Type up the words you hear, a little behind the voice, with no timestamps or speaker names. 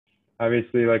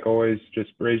Obviously, like always, just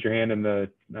raise your hand in the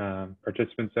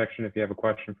participant section if you have a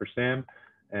question for Sam,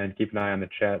 and keep an eye on the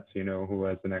chat so you know who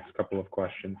has the next couple of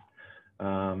questions.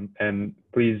 And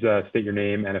please state your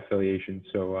name and affiliation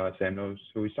so Sam knows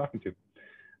who he's talking to.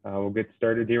 We'll get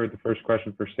started here with the first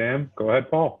question for Sam. Go ahead,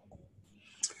 Paul.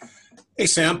 Hey,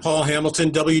 Sam. Paul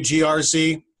Hamilton,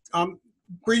 WGRZ.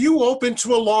 Were you open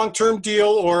to a long-term deal,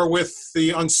 or with the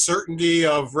uncertainty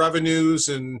of revenues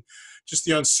and just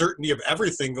the uncertainty of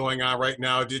everything going on right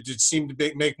now, did it seem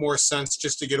to make more sense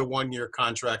just to get a one-year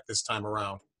contract this time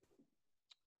around?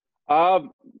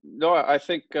 No, I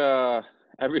think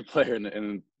every player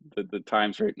in the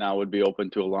times right now would be open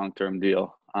to a long-term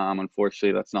deal.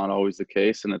 Unfortunately, that's not always the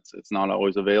case, and it's not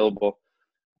always available.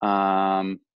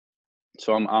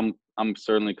 So I'm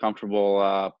certainly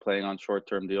comfortable playing on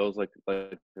short-term deals like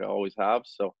I always have.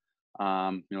 So,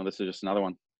 this is just another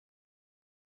one.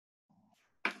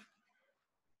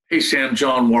 Hey, Sam,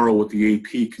 John Worrell with the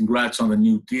AP. Congrats on the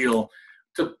new deal.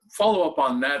 To follow up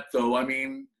on that, though, I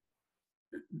mean,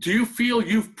 do you feel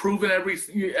you've proven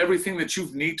everything that you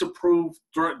need to prove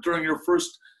during your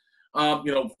first, 5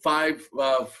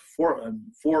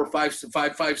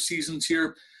 seasons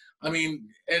here? I mean,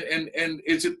 and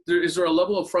is there a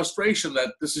level of frustration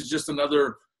that this is just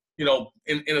another,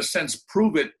 in a sense,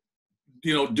 prove it,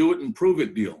 do it and prove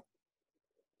it deal?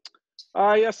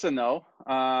 Yes and no.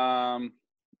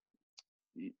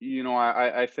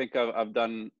 I think I've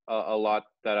done a lot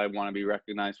that I want to be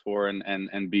recognized for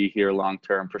and be here long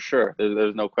term for sure.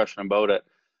 There's no question about it.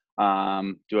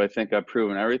 Do I think I've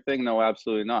proven everything? No,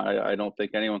 absolutely not. I don't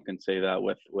think anyone can say that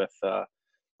with the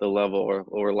level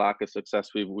or lack of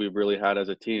success we've really had as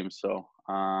a team. So,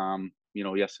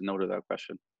 yes and no to that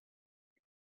question.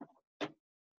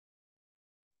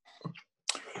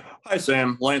 Hi,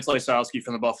 Sam. Lance Lysowski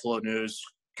from the Buffalo News.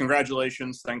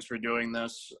 Congratulations. Thanks for doing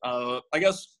this. I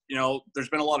guess, there's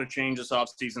been a lot of change this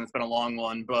offseason. It's been a long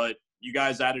one, but you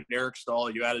guys added Eric Stahl,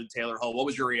 you added Taylor Hall. What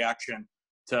was your reaction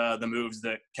to the moves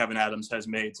that Kevin Adams has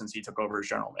made since he took over as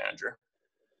general manager?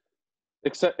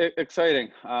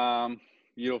 Exciting.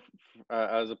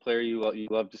 As a player, you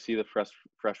love to see the fresh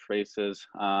faces.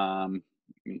 The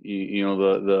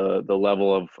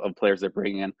level of players they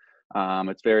bring in.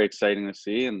 It's very exciting to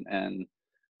see, and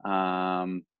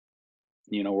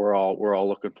we're all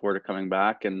looking forward to coming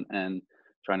back and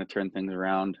trying to turn things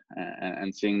around,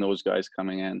 and seeing those guys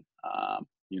coming in,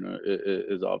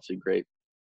 is obviously great.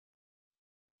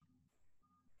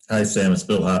 Hi, Sam. It's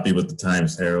Bill Hoppy with the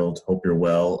Times Herald. Hope you're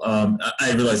well.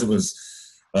 I realize it was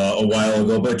a while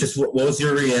ago, but just what was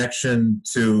your reaction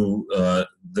to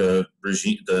the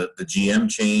regime, the GM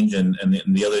change and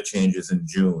the other changes in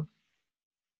June?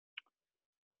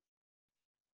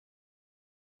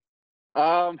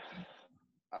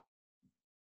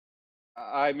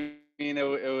 I mean,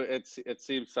 it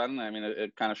seemed sudden. I mean,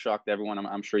 it kind of shocked everyone.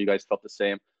 I'm sure you guys felt the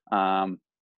same.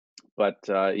 But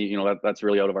that's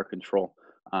really out of our control.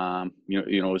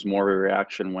 It was more of a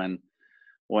reaction when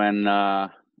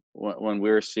we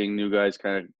were seeing new guys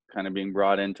kind of being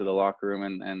brought into the locker room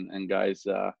and guys,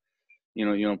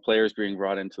 players being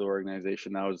brought into the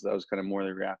organization. That was kind of more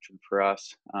the reaction for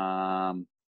us, and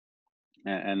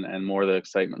more the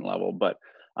excitement level. But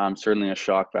certainly a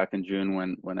shock back in June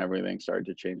when everything started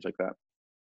to change like that.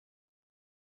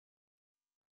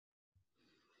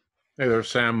 Hey there,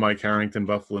 Sam. Mike Harrington,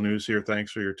 Buffalo News here.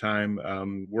 Thanks for your time.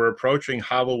 We're approaching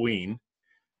Halloween.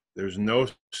 There's no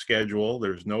schedule.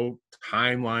 There's no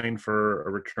timeline for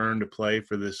a return to play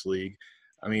for this league.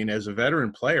 I mean, as a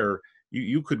veteran player,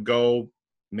 you could go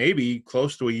maybe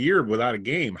close to a year without a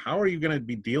game. How are you going to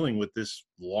be dealing with this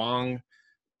long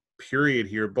period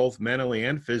here, both mentally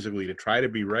and physically, to try to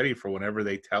be ready for whenever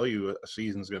they tell you a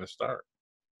season's going to start?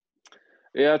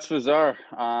 Yeah, it's bizarre.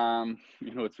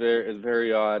 It's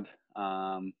very odd.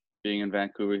 Being in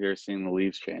Vancouver here, seeing the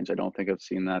leaves change. I don't think I've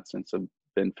seen that since I've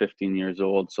been 15 years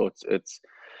old. So it's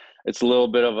a little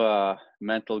bit of a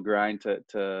mental grind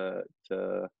to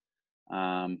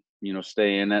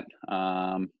stay in it.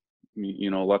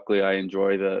 Luckily I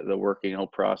enjoy the working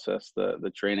out process,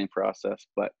 the training process,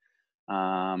 but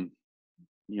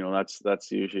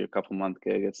that's usually a couple month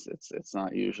gig. It's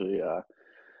not usually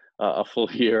a full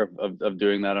year of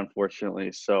doing that,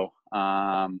 unfortunately. So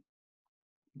I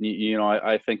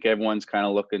think everyone's kind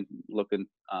of looking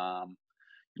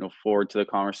forward to the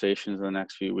conversations in the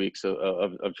next few weeks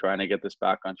of trying to get this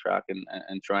back on track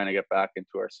and trying to get back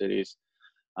into our cities,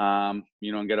 and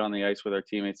get on the ice with our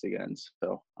teammates again.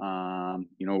 So,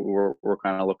 we're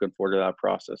kind of looking forward to that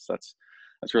process. That's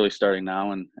really starting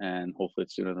now, and hopefully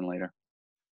it's sooner than later.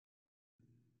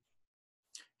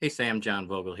 Hey, Sam, John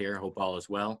Vogel here. Hope all is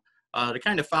well. To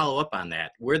kind of follow up on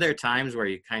that, were there times where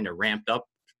you kind of ramped up,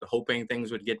 hoping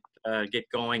things would get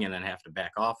going, and then have to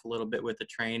back off a little bit with the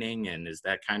training? And is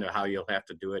that kind of how you'll have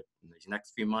to do it in these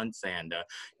next few months? And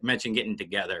you mentioned getting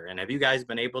together, and have you guys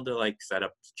been able to like set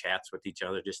up chats with each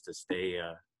other just to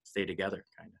stay together,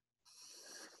 kind of?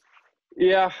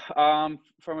 Yeah,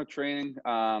 from a training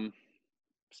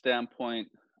standpoint,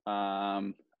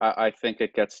 I think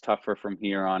it gets tougher from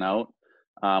here on out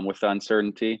with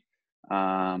uncertainty.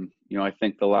 I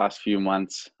think the last few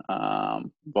months,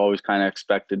 I've always kind of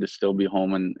expected to still be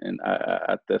home and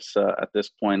at this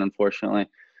point, unfortunately.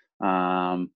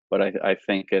 But I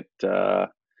think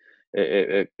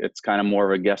it's kind of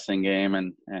more of a guessing game,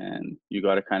 and you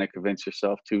got to kind of convince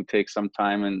yourself to take some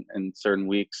time in certain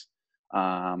weeks,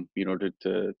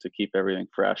 to keep everything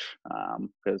fresh.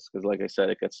 Because like I said,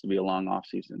 it gets to be a long off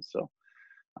season. So,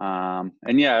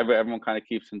 and yeah, everyone kind of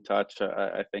keeps in touch.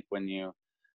 I think when you,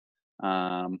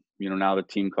 now the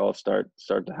team calls start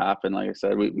to happen. Like I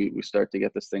said, we start to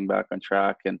get this thing back on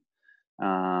track and,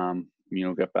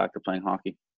 get back to playing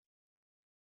hockey.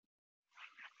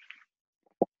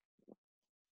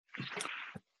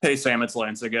 Hey, Sam, it's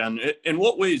Lance again. In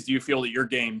what ways do you feel that your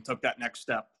game took that next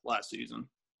step last season?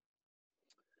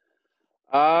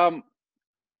 I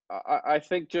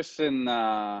think just in,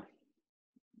 obviously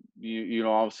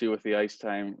with the ice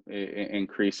time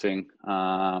increasing,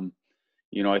 I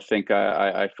think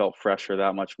I felt fresher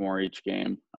that much more each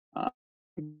game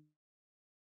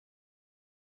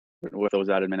with those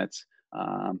added minutes.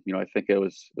 I think it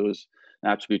was an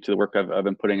attribute to the work I've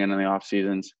been putting in the off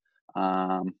seasons,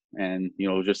 and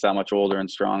just that much older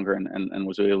and stronger, and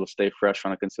was able to stay fresh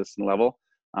on a consistent level.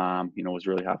 Was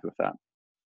really happy with that.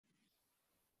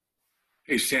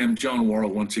 Hey Sam, John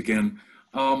Worrell once again.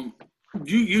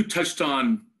 You touched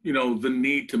on the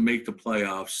need to make the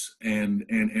playoffs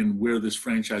and where this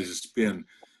franchise has been.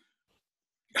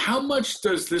 How much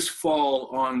does this fall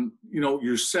on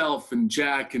yourself and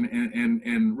Jack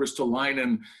and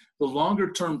Ristolainen, the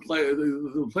longer term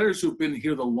the players who've been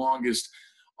here the longest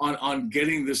on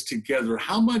getting this together?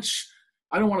 How much,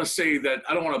 I don't want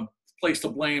to place the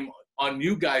blame on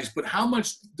you guys, but how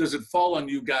much does it fall on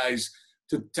you guys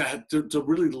to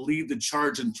really lead the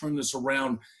charge and turn this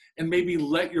around and maybe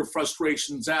let your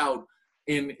frustrations out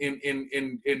in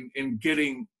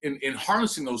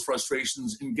harnessing those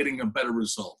frustrations and getting a better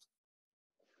result?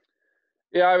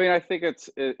 Yeah, I mean, I think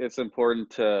it's important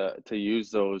to use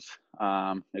those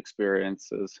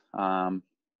experiences,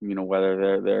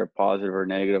 whether they're positive or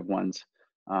negative ones.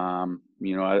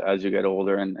 As you get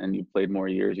older and you played more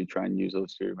years, you try and use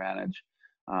those to your advantage.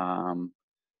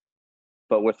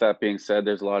 But with that being said,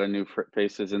 there's a lot of new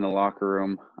faces in the locker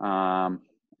room,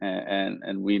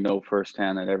 and we know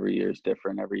firsthand that every year is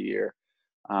different every year.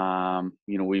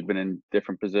 We've been in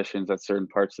different positions at certain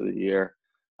parts of the year,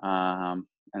 and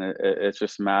it's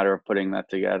just a matter of putting that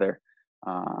together,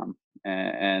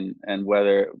 and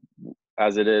whether,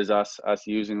 as it is us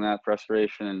using that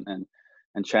frustration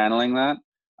and channeling that,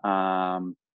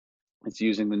 it's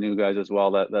using the new guys as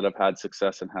well that have had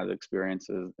success and had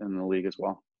experiences in the league as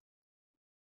well.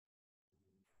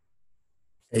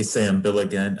 Hey, Sam, Bill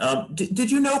again. Did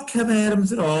you know Kevin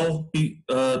Adams at all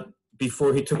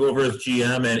before he took over as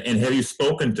GM? And have you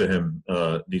spoken to him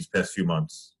these past few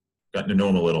months? Gotten to know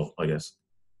him a little, I guess.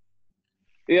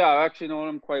 Yeah, I've actually known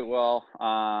him quite well.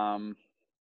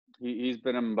 He's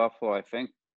been in Buffalo, I think,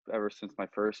 ever since my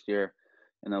first year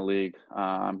in the league.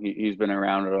 He's been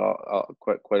around it all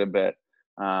quite a bit.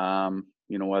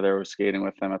 Whether it was skating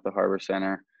with them at the Harbor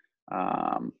Center,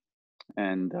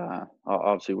 and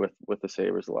obviously with the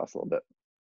Sabres the last little bit.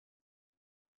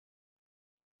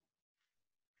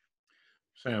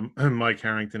 Sam, Mike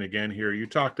Harrington again here. You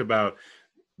talked about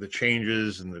the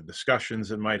changes and the discussions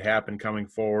that might happen coming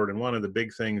forward, and one of the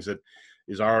big things that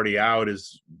is already out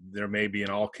is there may be an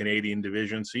all-Canadian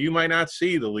division, so you might not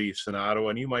see the Leafs in Ottawa,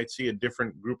 and you might see a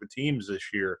different group of teams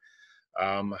this year.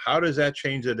 How does that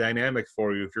change the dynamic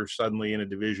for you if you're suddenly in a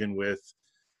division with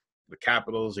the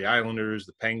Capitals, the Islanders,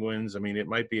 the Penguins? I mean, it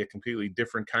might be a completely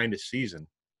different kind of season.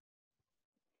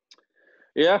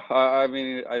 Yeah, I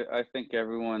mean, I think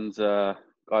everyone's got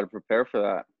to prepare for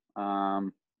that. I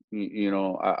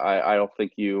don't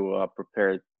think you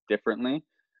prepare differently.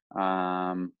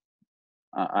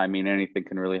 I mean, anything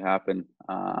can really happen.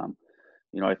 I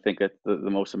think the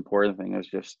most important thing is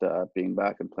just being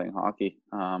back and playing hockey,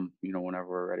 whenever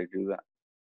we're ready to do that.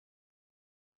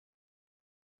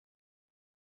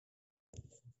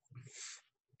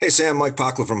 Hey, Sam, Mike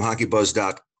Pockler from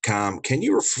HockeyBuzz.com. Can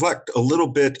you reflect a little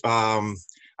bit on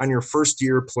your first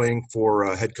year playing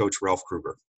for head coach Ralph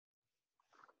Krueger?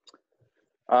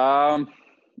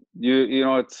 You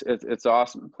know, it's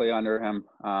awesome to play under him.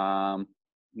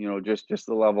 You know, just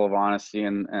the level of honesty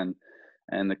and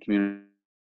the communication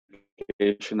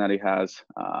that he has.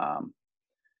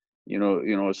 You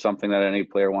know, is something that any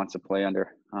player wants to play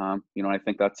under. You know, I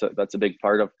think that's a big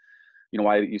part of, you know,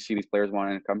 why you see these players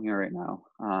wanting to come here right now.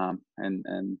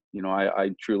 And you know,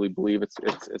 I truly believe it's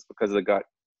because of the gut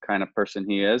kind of person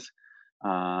he is.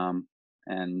 And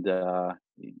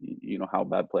you know how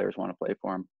bad players want to play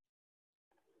for him.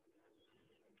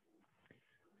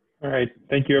 All right.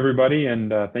 Thank you, everybody.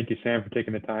 And thank you, Sam, for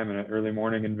taking the time in an early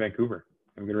morning in Vancouver.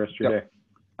 Have a good rest of your day.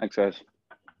 Thanks, guys.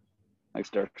 Thanks,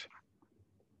 Dirk.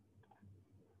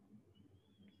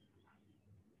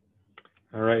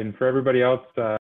 All right. And for everybody else,